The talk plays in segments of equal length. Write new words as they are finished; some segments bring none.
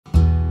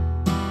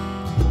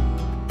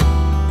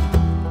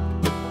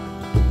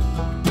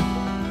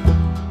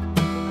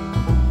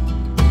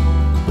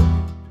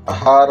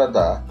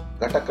ಆಹಾರದ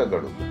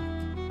ಘಟಕಗಳು.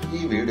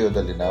 ಈ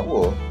ವಿಡಿಯೋದಲ್ಲಿ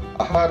ನಾವು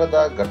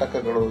ಆಹಾರದ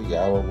ಘಟಕಗಳು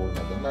ಯಾವುವು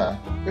ಅನ್ನೋದನ್ನ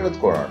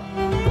ತಿಳಿದುಕೊಳ್ಳೋಣ.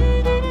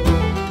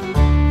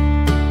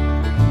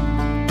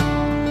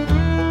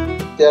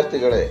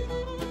 ವಿದ್ಯಾರ್ಥಿಗಳೇ,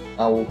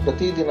 ನಾವು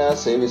ಪ್ರತಿದಿನ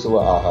ಸೇವಿಸುವ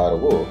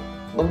ಆಹಾರವು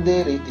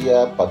ಒಂದೇ ರೀತಿಯ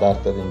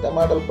ಪದಾರ್ಥದಿಂದ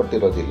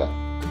ಮಾಡಲ್ಪಟ್ಟಿರೋದಿಲ್ಲ.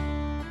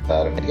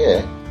 ಉದಾಹರಣೆಗೆ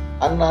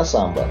ಅನ್ನ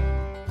ಸಾಂಬಾರ್.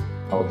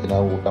 ನಾವು ದಿನ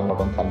ಊಟ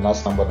ಮಾಡುವಂತ ಅನ್ನ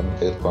ಸಾಂಬಾರನ್ನು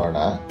ತೆಗೆದುಕೊಳ್ಳೋಣ.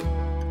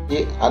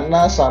 ಈ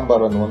ಅನ್ನ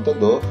ಸಾಂಬಾರ್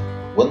ಅನ್ನುವಂಥದ್ದು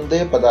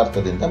ಒಂದೇ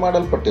ಪದಾರ್ಥದಿಂದ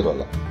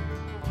ಮಾಡಲ್ಪಟ್ಟಿರೋಲ್ಲ.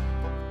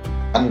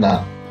 ಅನ್ನ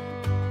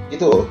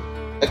ಇದು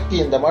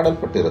ಅಕ್ಕಿಯಿಂದ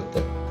ಮಾಡಲ್ಪಟ್ಟಿರುತ್ತೆ.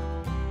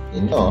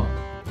 ಇನ್ನು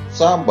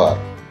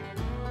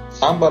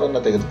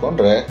ಸಾಂಬಾರನ್ನು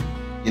ತೆಗೆದುಕೊಂಡ್ರೆ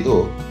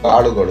ಇದು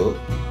ಕಾಳುಗಳು,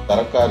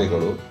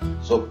 ತರಕಾರಿಗಳು,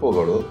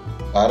 ಸೊಪ್ಪುಗಳು,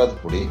 ಖಾರದ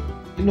ಪುಡಿ,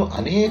 ಇನ್ನು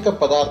ಅನೇಕ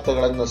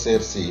ಪದಾರ್ಥಗಳನ್ನು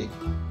ಸೇರಿಸಿ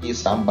ಈ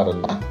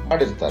ಸಾಂಬಾರನ್ನ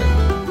ಮಾಡಿರ್ತಾರೆ.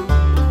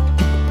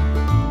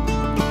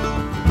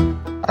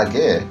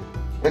 ಹಾಗೆ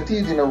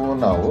ಪ್ರತಿದಿನವೂ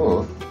ನಾವು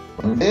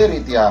ಒಂದೇ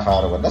ರೀತಿಯ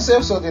ಆಹಾರವನ್ನ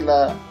ಸೇವಿಸೋದಿಲ್ಲ.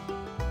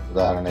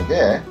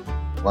 ಉದಾಹರಣೆಗೆ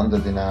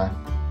ಒಂದು ದಿನ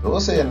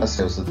ದೋಸೆಯನ್ನ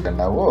ಸೇವಿಸಿದ್ರೆ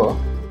ನಾವು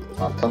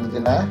ಮತ್ತೊಂದು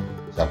ದಿನ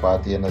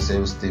ಚಪಾತಿಯನ್ನ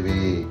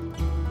ಸೇವಿಸ್ತೀವಿ.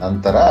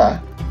 ನಂತರ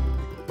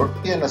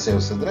ರೊಟ್ಟಿಯನ್ನ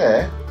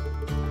ಸೇವಿಸಿದ್ರೆ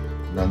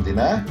ಇನ್ನೊಂದಿನ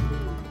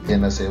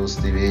ಇಡ್ಲಿಯನ್ನ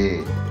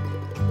ಸೇವಿಸ್ತೀವಿ.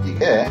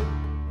 ಹೀಗೆ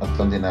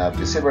ಮತ್ತೊಂದಿನ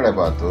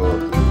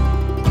ಬಿಸಿಬೇಳೆಬಾತು,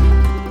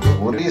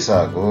 ಪೂರಿ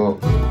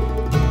ಸಾಗು,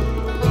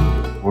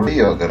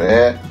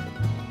 ಪುಳಿಯೋಗರೆ,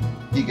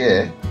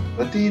 ಹೀಗೆ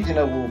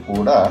ಪ್ರತಿದಿನವೂ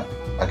ಕೂಡ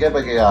ಬಗೆ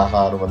ಬಗೆಯ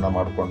ಆಹಾರವನ್ನ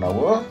ಮಾಡ್ಕೊಂಡು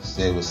ನಾವು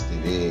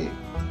ಸೇವಿಸ್ತೀವಿ.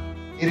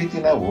 ಈ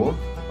ರೀತಿ ನಾವು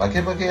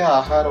ಬಗೆ ಬಗೆಯ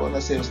ಆಹಾರವನ್ನ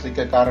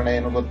ಸೇವಿಸ್ಲಿಕ್ಕೆ ಕಾರಣ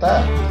ಏನು ಗೊತ್ತಾ?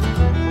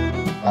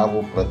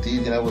 ನಾವು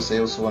ಪ್ರತಿದಿನವೂ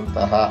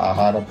ಸೇವಿಸುವಂತಹ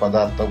ಆಹಾರ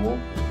ಪದಾರ್ಥವು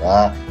ಕೂಡ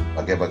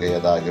ಬಗೆ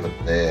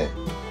ಬಗೆಯದಾಗಿರುತ್ತೆ.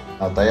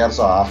 ನಾವು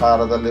ತಯಾರಿಸೋ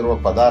ಆಹಾರದಲ್ಲಿರುವ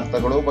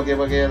ಪದಾರ್ಥಗಳು ಬಗೆ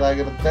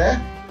ಬಗೆಯದಾಗಿರುತ್ತೆ.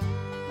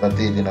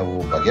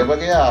 ಪ್ರತಿದಿನವೂ ಬಗೆ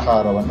ಬಗೆಯ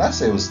ಆಹಾರವನ್ನ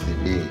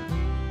ಸೇವಿಸ್ತೀವಿ.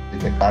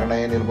 ಇದಕ್ಕೆ ಕಾರಣ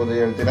ಏನಿರ್ಬೋದು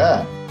ಹೇಳ್ತೀರಾ?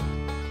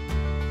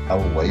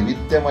 ನಾವು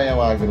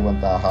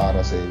ವೈವಿಧ್ಯಮಯವಾಗಿರುವಂತಹ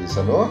ಆಹಾರ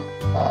ಸೇವಿಸಲು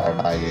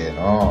ಕಾರಣ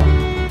ಏನು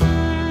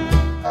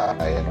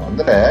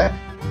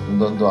ಅಂದ್ರೆ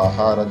ಒಂದೊಂದು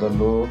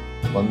ಆಹಾರದಲ್ಲೂ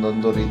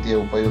ಒಂದೊಂದು ರೀತಿಯ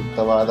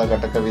ಉಪಯುಕ್ತವಾದ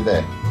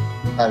ಘಟಕವಿದೆ.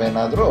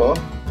 ನಾವೇನಾದ್ರೂ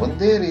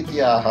ಒಂದೇ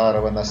ರೀತಿಯ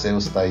ಆಹಾರವನ್ನ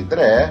ಸೇವಿಸ್ತಾ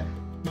ಇದ್ರೆ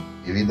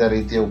ವಿವಿಧ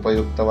ರೀತಿಯ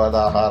ಉಪಯುಕ್ತವಾದ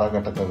ಆಹಾರ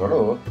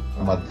ಘಟಕಗಳು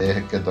ನಮ್ಮ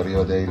ದೇಹಕ್ಕೆ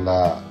ದೊರೆಯೋದೇ ಇಲ್ಲ.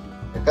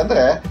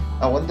 ಯಾಕಂದ್ರೆ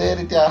ನಾವು ಒಂದೇ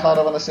ರೀತಿಯ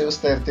ಆಹಾರವನ್ನ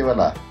ಸೇವಿಸ್ತಾ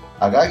ಇರ್ತೀವಲ್ಲ,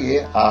 ಹಾಗಾಗಿ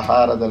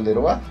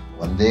ಆಹಾರದಲ್ಲಿರುವ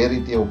ಒಂದೇ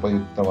ರೀತಿಯ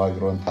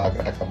ಉಪಯುಕ್ತವಾಗಿರುವಂತಹ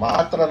ಘಟಕ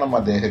ಮಾತ್ರ ನಮ್ಮ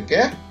ದೇಹಕ್ಕೆ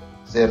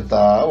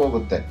ಸೇರ್ತಾ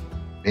ಹೋಗುತ್ತೆ.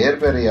 ಬೇರೆ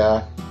ಬೇರೆಯ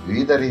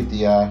ವಿವಿಧ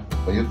ರೀತಿಯ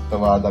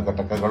ಉಪಯುಕ್ತವಾದ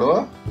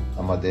ಘಟಕಗಳು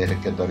ನಮ್ಮ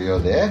ದೇಹಕ್ಕೆ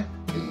ದೊರೆಯೋದೇ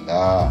ಇಲ್ಲ.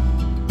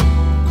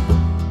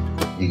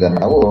 ಈಗ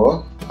ನಾವು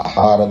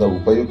ಆಹಾರದ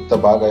ಉಪಯುಕ್ತ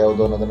ಭಾಗ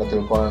ಯಾವುದು ಅನ್ನೋದನ್ನ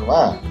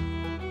ತಿಳ್ಕೊಳ್ಳೋಣವಾ?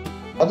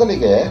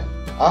 ಮೊದಲಿಗೆ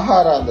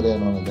ಆಹಾರ ಅಂದ್ರೆ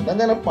ಏನು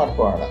ಅನ್ನೋದನ್ನ ನೆನಪು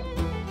ಮಾಡ್ಕೊಳ್ಳೋಣ.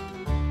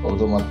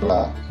 ಹೌದು ಮಕ್ಕಳ,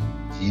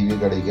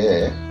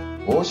 ಜೀವಿಗಳಿಗೆ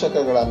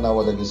ಪೋಷಕಗಳನ್ನ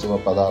ಒದಗಿಸುವ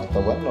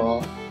ಪದಾರ್ಥವನ್ನು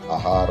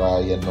ಆಹಾರ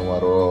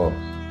ಎನ್ನುವರು.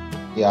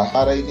 ಈ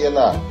ಆಹಾರ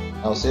ಇದೆಯಲ್ಲ,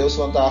 ನಾವು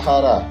ಸೇವಿಸುವಂತ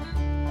ಆಹಾರ,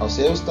 ನಾವು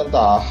ಸೇವಿಸಿದಂತ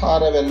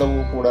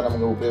ಆಹಾರವೆಲ್ಲವೂ ಕೂಡ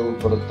ನಮಗೆ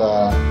ಉಪಯೋಗಕ್ಕೆ ಬರುತ್ತಾ?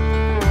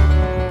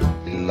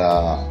 ಇಲ್ಲ.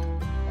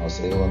 ನಾವು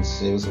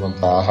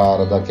ಸೇವಿಸುವಂತ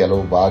ಆಹಾರದ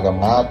ಕೆಲವು ಭಾಗ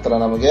ಮಾತ್ರ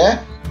ನಮಗೆ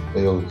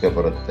ಉಪಯೋಗಕ್ಕೆ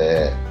ಬರುತ್ತೆ,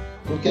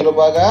 ಕೆಲವು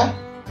ಭಾಗ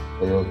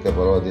ಉಪಯೋಗಕ್ಕೆ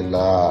ಬರೋದಿಲ್ಲ.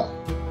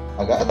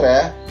 ಹಾಗಾದ್ರೆ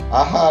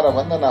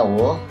ಆಹಾರವನ್ನ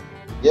ನಾವು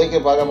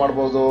ಹೇಗೆ ಭಾಗ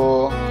ಮಾಡಬಹುದು?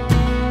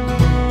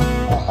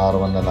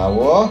 ಆಹಾರವನ್ನ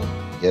ನಾವು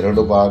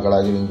ಎರಡು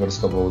ಭಾಗಗಳಾಗಿ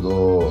ವಿಂಗಡಿಸ್ಕೋಬಹುದು.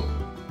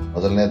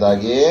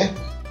 ಮೊದಲನೇದಾಗಿ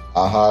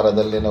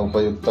ಆಹಾರದಲ್ಲಿನ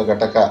ಉಪಯುಕ್ತ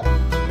ಘಟಕ,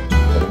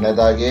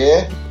 ಎರಡನೇದಾಗಿ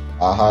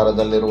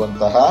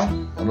ಆಹಾರದಲ್ಲಿರುವಂತಹ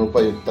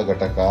ಅನುಪಯುಕ್ತ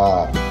ಘಟಕ.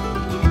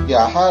 ಈ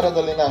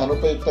ಆಹಾರದಲ್ಲಿನ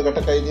ಅನುಪಯುಕ್ತ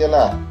ಘಟಕ ಇದೆಯಲ್ಲ,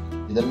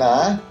 ಇದನ್ನ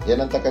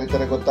ಏನಂತ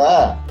ಕರೀತಾರೆ ಗೊತ್ತಾ?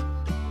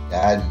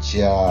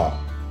 ತ್ಯಾಜ್ಯ.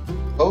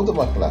 ಹೌದು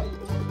ಮಕ್ಕಳ,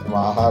 ನಮ್ಮ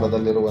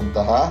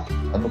ಆಹಾರದಲ್ಲಿರುವಂತಹ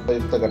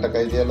ಅನುಪಯುಕ್ತ ಘಟಕ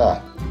ಇದೆಯಲ್ಲ,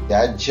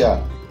 ತ್ಯಾಜ್ಯ,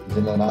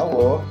 ಇದನ್ನ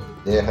ನಾವು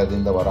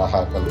ದೇಹದಿಂದ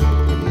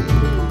ಹೊರಹಾಕಲ್ಪಡ್ತೀವಿ.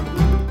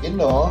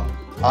 ಇನ್ನು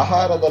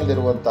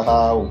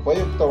ಆಹಾರದಲ್ಲಿರುವಂತಹ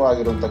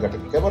ಉಪಯುಕ್ತವಾಗಿರುವಂತಹ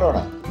ಘಟಕಕ್ಕೆ ಬರೋಣ.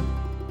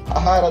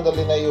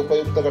 ಆಹಾರದಲ್ಲಿನ ಈ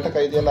ಉಪಯುಕ್ತ ಘಟಕ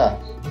ಇದೆಯಲ್ಲ,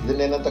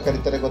 ಇದನ್ನೇನಂತ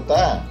ಕರೀತಾರೆ ಗೊತ್ತಾ?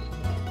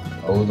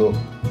 ಹೌದು,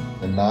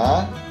 ಇದನ್ನ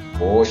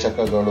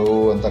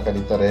ಪೋಷಕಗಳು ಅಂತ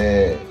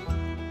ಕರೀತಾರೆ.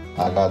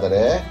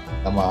 ಹಾಗಾದರೆ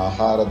ನಮ್ಮ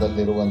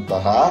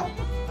ಆಹಾರದಲ್ಲಿರುವಂತಹ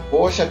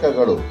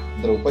ಪೋಷಕಗಳು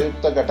ಅಂದ್ರೆ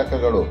ಉಪಯುಕ್ತ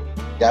ಘಟಕಗಳು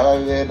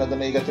ಯಾವ್ಯಾವಿವೆ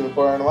ಅನ್ನೋದನ್ನ ಈಗ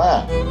ತಿಳ್ಕೊಳ್ಳೋಣವಾ?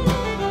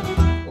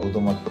 ಹೌದು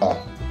ಮಕ್ಕಳ,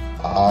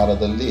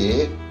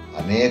 ಆಹಾರದಲ್ಲಿ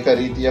ಅನೇಕ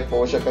ರೀತಿಯ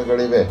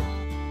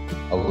ಪೋಷಕಗಳಿವೆ.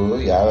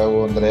 ಅವು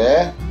ಯಾವ್ಯಾವು ಅಂದ್ರೆ,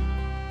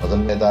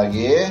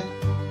 ಮೊದಲನೇದಾಗಿ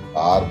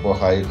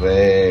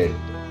ಕಾರ್ಬೋಹೈಡ್ರೇಟ್.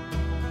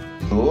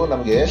 ಇದು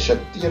ನಮಗೆ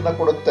ಶಕ್ತಿಯನ್ನ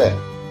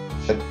ಕೊಡುತ್ತೆ.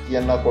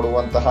 ಶಕ್ತಿಯನ್ನ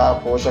ಕೊಡುವಂತಹ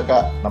ಪೋಷಕ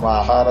ನಮ್ಮ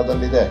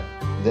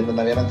ಆಹಾರದಲ್ಲಿದೆ. ಇದನ್ನು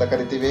ನಾವೇನಂತ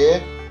ಕರಿತೀವಿ?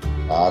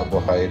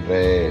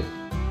 ಕಾರ್ಬೋಹೈಡ್ರೇಟ್.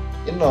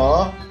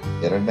 ಇನ್ನು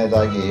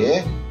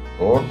ಎರಡನೇದಾಗಿ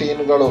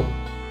ಪ್ರೋಟೀನ್ಗಳು.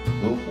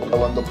 ಇದು ಕೂಡ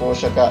ಒಂದು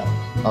ಪೋಷಕ.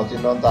 ನಾವು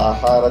ತಿನ್ನುವಂತ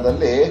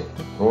ಆಹಾರದಲ್ಲಿ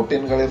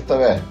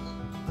ಪ್ರೋಟೀನ್ಗಳಿರ್ತವೆ.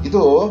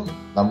 ಇದು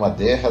ನಮ್ಮ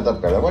ದೇಹದ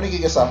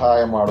ಬೆಳವಣಿಗೆಗೆ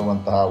ಸಹಾಯ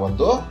ಮಾಡುವಂತಹ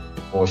ಒಂದು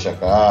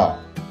ಪೋಷಕ.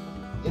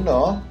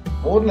 ಇನ್ನು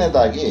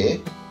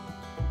ಮೂರನೇದಾಗಿ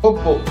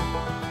ಕೊಬ್ಬು.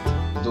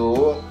 ಇದು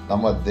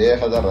ನಮ್ಮ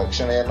ದೇಹದ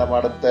ರಕ್ಷಣೆಯನ್ನ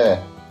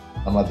ಮಾಡುತ್ತೆ,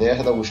 ನಮ್ಮ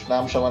ದೇಹದ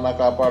ಉಷ್ಣಾಂಶವನ್ನ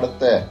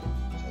ಕಾಪಾಡುತ್ತೆ,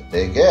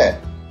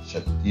 ಜೊತೆಗೆ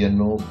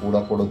ಶಕ್ತಿಯನ್ನು ಕೂಡ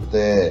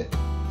ಕೊಡುತ್ತೆ.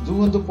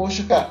 ಇದು ಒಂದು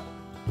ಪೋಷಕ.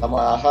 ನಮ್ಮ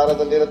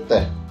ಆಹಾರದಲ್ಲಿರುತ್ತೆ.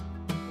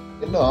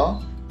 ಇನ್ನು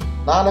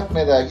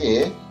 4ನೇದಾಗಿ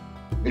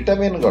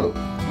ವಿಟಮಿನ್ಗಳು.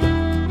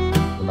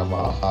 ನಮ್ಮ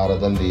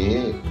ಆಹಾರದಲ್ಲಿ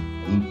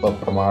ಸ್ವಲ್ಪ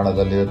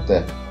ಪ್ರಮಾಣದಲ್ಲಿರುತ್ತೆ.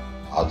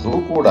 ಅದು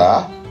ಕೂಡ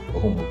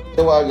ಬಹು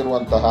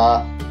ಮುಖ್ಯವಾಗಿರುವಂತಹ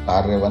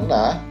ಕಾರ್ಯವನ್ನ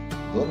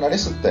ಇದು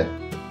ನಡೆಸುತ್ತೆ.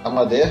 ನಮ್ಮ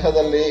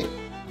ದೇಹದಲ್ಲಿ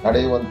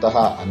ನಡೆಯುವಂತಹ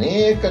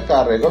ಅನೇಕ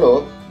ಕಾರ್ಯಗಳು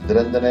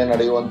ಇದರಿಂದನೇ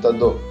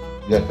ನಡೆಯುವಂಥದ್ದು.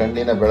 ಈಗ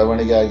ಕಣ್ಣಿನ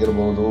ಬೆಳವಣಿಗೆ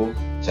ಆಗಿರಬಹುದು,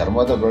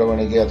 ಚರ್ಮದ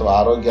ಬೆಳವಣಿಗೆ ಅಥವಾ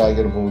ಆರೋಗ್ಯ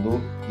ಆಗಿರಬಹುದು,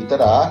 ಈ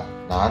ತರ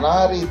ನಾನಾ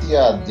ರೀತಿಯ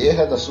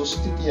ದೇಹದ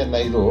ಸುಸ್ಥಿತಿಯನ್ನ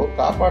ಇದು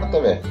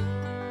ಕಾಪಾಡ್ತವೆ.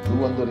 ಇದು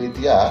ಒಂದು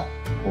ರೀತಿಯ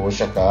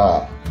ಪೋಷಕ,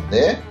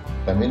 ಅದೇ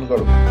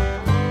ವಿಟಮಿನ್ಗಳು.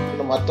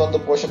 ಇನ್ನು ಮತ್ತೊಂದು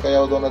ಪೋಷಕ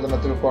ಯಾವುದು ಅನ್ನೋದನ್ನ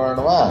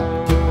ತಿಳ್ಕೊಳ್ಳೋಣವಾ?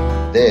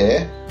 ಅದೇ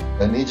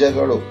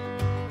ಖನಿಜಗಳು.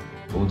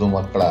 ಹೌದು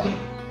ಮಕ್ಕಳ,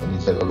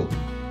 ಖನಿಜಗಳು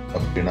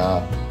ಕಬ್ಬಿಣ,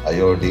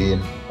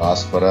 ಅಯೋಡಿನ್,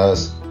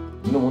 ಫಾಸ್ಫರಸ್,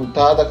 ಇನ್ನು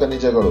ಮುಂತಾದ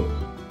ಖನಿಜಗಳು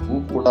ಇವು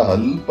ಕೂಡ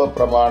ಅಲ್ಪ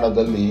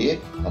ಪ್ರಮಾಣದಲ್ಲಿ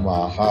ನಮ್ಮ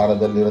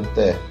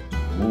ಆಹಾರದಲ್ಲಿರುತ್ತೆ.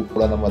 ಇವು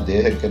ಕೂಡ ನಮ್ಮ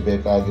ದೇಹಕ್ಕೆ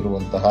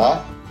ಬೇಕಾಗಿರುವಂತಹ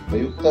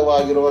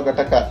ಉಪಯುಕ್ತವಾಗಿರುವ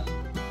ಘಟಕ.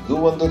 ಇದು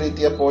ಒಂದು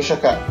ರೀತಿಯ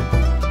ಪೋಷಕ.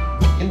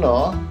 ಇನ್ನು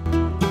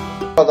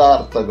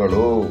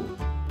ಪದಾರ್ಥಗಳು,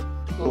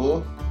 ಇದು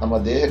ನಮ್ಮ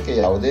ದೇಹಕ್ಕೆ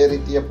ಯಾವುದೇ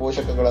ರೀತಿಯ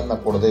ಪೋಷಕಗಳನ್ನ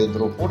ಕೊಡದೇ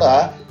ಇದ್ರೂ ಕೂಡ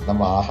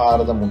ನಮ್ಮ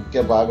ಆಹಾರದ ಮುಖ್ಯ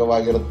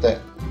ಭಾಗವಾಗಿರುತ್ತೆ.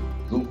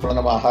 ಇದು ಕೂಡ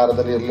ನಮ್ಮ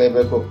ಆಹಾರದಲ್ಲಿ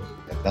ಇರಲೇಬೇಕು.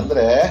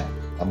 ಯಾಕಂದ್ರೆ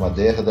ನಮ್ಮ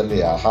ದೇಹದಲ್ಲಿ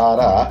ಆಹಾರ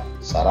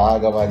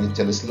ಸರಾಗವಾಗಿ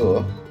ಚಲಿಸಲು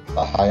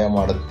ಸಹಾಯ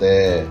ಮಾಡುತ್ತೆ.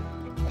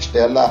 ಅಷ್ಟೇ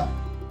ಅಲ್ಲ,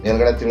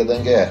 ಮೇಲ್ಗಡೆ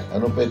ತಿಳಿದಂಗೆ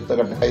ಅನುಪಯುಕ್ತ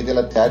ಘಟಕ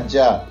ಇದೆಯಲ್ಲ, ತ್ಯಾಜ್ಯ,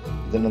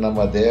 ಇದನ್ನು ನಮ್ಮ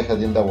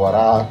ದೇಹದಿಂದ ಹೊರ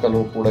ಹಾಕಲು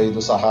ಕೂಡ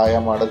ಇದು ಸಹಾಯ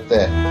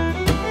ಮಾಡುತ್ತೆ.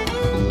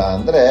 ಇಲ್ಲ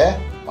ಅಂದ್ರೆ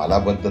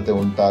ಮಲಬದ್ಧತೆ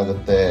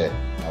ಉಂಟಾಗುತ್ತೆ.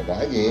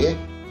 ಹಾಗಾಗಿ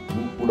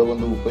ಇದು ಕೂಡ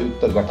ಒಂದು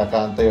ಉಪಯುಕ್ತ ಘಟಕ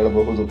ಅಂತ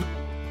ಹೇಳಬಹುದು.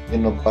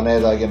 ಇನ್ನು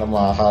ಕೊನೆಯದಾಗಿ ನಮ್ಮ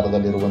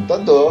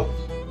ಆಹಾರದಲ್ಲಿರುವಂತದ್ದು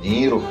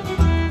ನೀರು.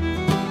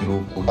 ನೀರು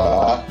ಕೂಡ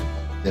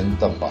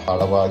ಅತ್ಯಂತ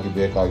ಬಹಳವಾಗಿ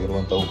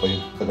ಬೇಕಾಗಿರುವಂತಹ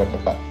ಉಪಯುಕ್ತ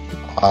ಘಟಕ,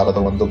 ಆಹಾರದ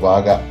ಒಂದು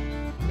ಭಾಗ.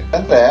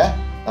 ಯಾಕಂದ್ರೆ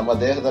ನಮ್ಮ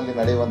ದೇಹದಲ್ಲಿ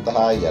ನಡೆಯುವಂತಹ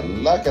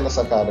ಎಲ್ಲಾ ಕೆಲಸ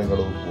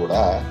ಕಾರ್ಯಗಳು ಕೂಡ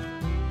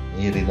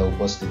ನೀರಿನ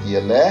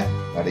ಉಪಸ್ಥಿತಿಯಲ್ಲೇ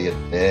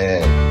ನಡೆಯುತ್ತೆ.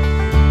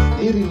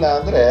 ನೀರಿಲ್ಲ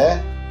ಅಂದ್ರೆ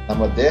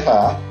ನಮ್ಮ ದೇಹ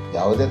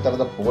ಯಾವುದೇ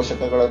ತರದ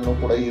ಪೋಷಕಗಳನ್ನು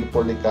ಕೂಡ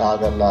ಹೀರ್ಕೊಳ್ಳಿಕ್ಕೆ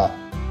ಆಗಲ್ಲ.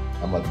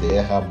 ನಮ್ಮ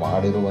ದೇಹ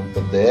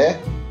ಮಾಡಿರುವಂತದ್ದೇ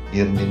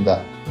ನೀರಿನಿಂದ.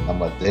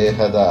 ನಮ್ಮ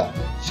ದೇಹದ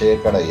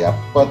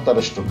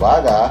 70%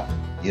 ಭಾಗ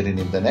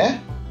ನೀರಿನಿಂದನೇ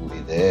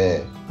ಕೂಡಿದೆ.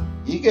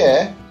 ಹೀಗೆ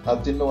ನಾವು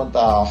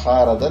ತಿನ್ನುವಂತಹ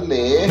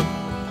ಆಹಾರದಲ್ಲಿ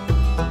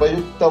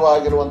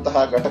ಉಪಯುಕ್ತವಾಗಿರುವಂತಹ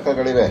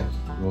ಘಟಕಗಳಿವೆ.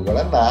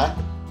 ಇವುಗಳನ್ನ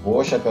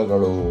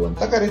ಪೋಷಕಗಳು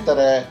ಅಂತ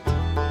ಕರೀತಾರೆ.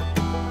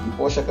 ಈ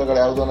ಪೋಷಕಗಳು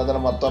ಯಾವುದು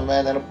ಅನ್ನೋದನ್ನ ಮತ್ತೊಮ್ಮೆ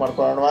ನೆನಪು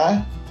ಮಾಡ್ಕೊಳ್ಳೋಣ.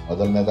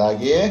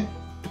 ಮೊದಲನೇದಾಗಿ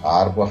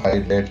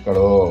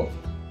ಕಾರ್ಬೋಹೈಡ್ರೇಟ್ಗಳು,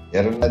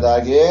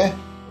 ಎರಡನೇದಾಗಿ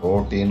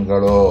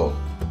ಪ್ರೋಟೀನ್ಗಳು,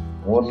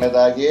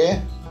 ಮೂರನೇದಾಗಿ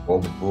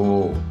ಕೊಬ್ಬು,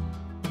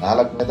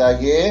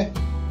 ನಾಲ್ಕನೇದಾಗಿ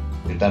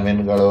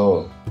ವಿಟಮಿನ್ಗಳು,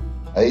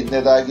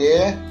 ಐದನೇದಾಗಿ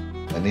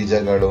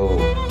ಖನಿಜಗಳು,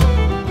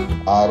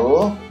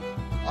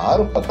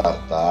 ಆರು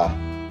ಪದಾರ್ಥ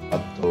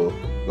ಮತ್ತು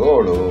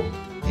 7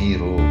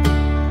 ನೀರು.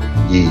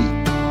 ಈ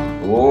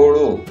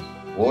 7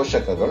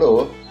 ಪೋಷಕಗಳು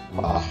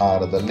ನಮ್ಮ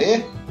ಆಹಾರದಲ್ಲಿ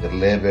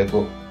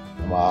ಇರಲೇಬೇಕು.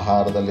 ನಮ್ಮ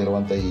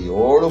ಆಹಾರದಲ್ಲಿರುವಂತಹ ಈ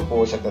 7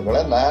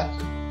 ಪೋಷಕಗಳನ್ನ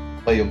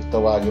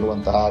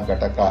ಉಪಯುಕ್ತವಾಗಿರುವಂತಹ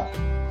ಘಟಕ,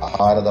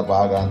 ಆಹಾರದ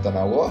ಭಾಗ ಅಂತ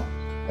ನಾವು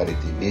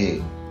ಕರಿತೀವಿ.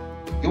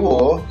 ಇವು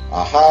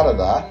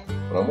ಆಹಾರದ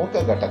ಪ್ರಮುಖ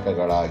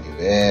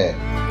ಘಟಕಗಳಾಗಿವೆ.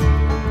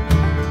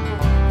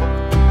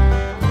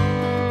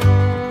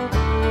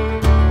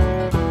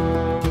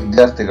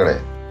 ವಿದ್ಯಾರ್ಥಿಗಳೇ,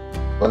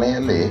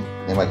 ಕೊನೆಯಲ್ಲಿ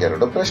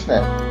ನಿಮಗೆರಡು ಪ್ರಶ್ನೆ.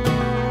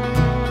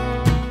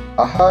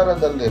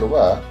 ಆಹಾರದಲ್ಲಿರುವ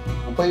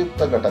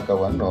ಉಪಯುಕ್ತ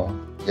ಘಟಕವನ್ನು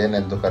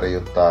ಏನೆಂದು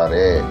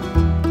ಕರೆಯುತ್ತಾರೆ?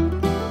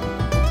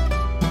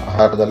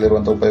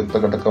 ಆಹಾರದಲ್ಲಿರುವಂತಹ ಉಪಯುಕ್ತ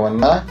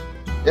ಘಟಕವನ್ನ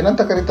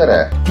ಏನಂತ ಕರೀತಾರೆ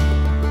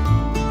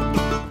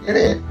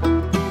ಹೇಳಿ?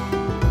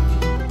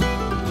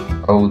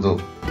 ಹೌದು,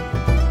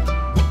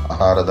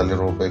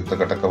 ಆಹಾರದಲ್ಲಿರುವ ಉಪಯುಕ್ತ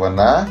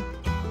ಘಟಕವನ್ನ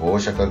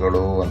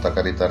ಪೋಷಕಗಳು ಅಂತ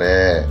ಕರೀತಾರೆ.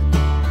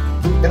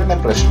 ಎರಡನೇ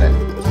ಪ್ರಶ್ನೆ,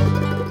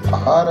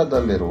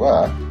 ಆಹಾರದಲ್ಲಿರುವ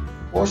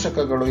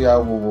ಪೋಷಕಗಳು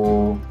ಯಾವುವು?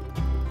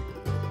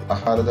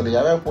 ಆಹಾರದಲ್ಲಿ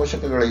ಯಾವ್ಯಾವ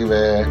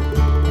ಪೋಷಕಗಳಿವೆ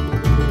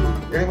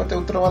ಹೇಳಿ ಮತ್ತೆ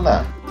ಉತ್ತರವನ್ನ.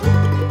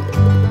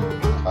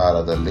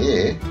 ಆಹಾರದಲ್ಲಿ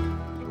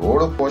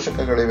 7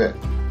 ಪೋಷಕಗಳಿವೆ.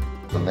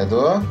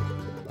 ಒಂದನೇದು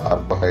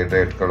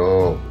ಕಾರ್ಬೋಹೈಡ್ರೇಟ್ಗಳು,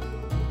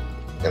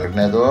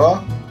 ಎರಡನೇದು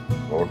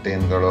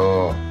ಪ್ರೋಟೀನ್ಗಳು,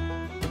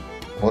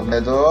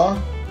 ಮೂರನೇದು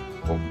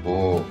ಕೊಬ್ಬು,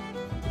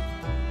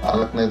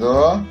 ನಾಲ್ಕನೇದು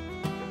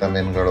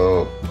ವಿಟಮಿನ್ಗಳು,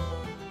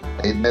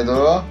 ಐದನೇದು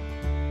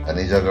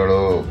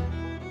ಖನಿಜಗಳು,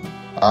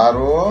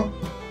 6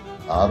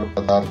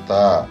 ಪದಾರ್ಥ,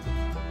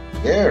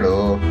 7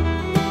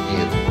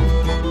 ನೀರು.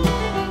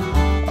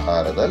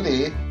 ಆಹಾರದಲ್ಲಿ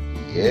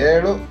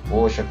 7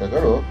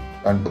 ಪೋಷಕಗಳು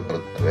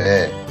ಕಂಡುಬರುತ್ತವೆ.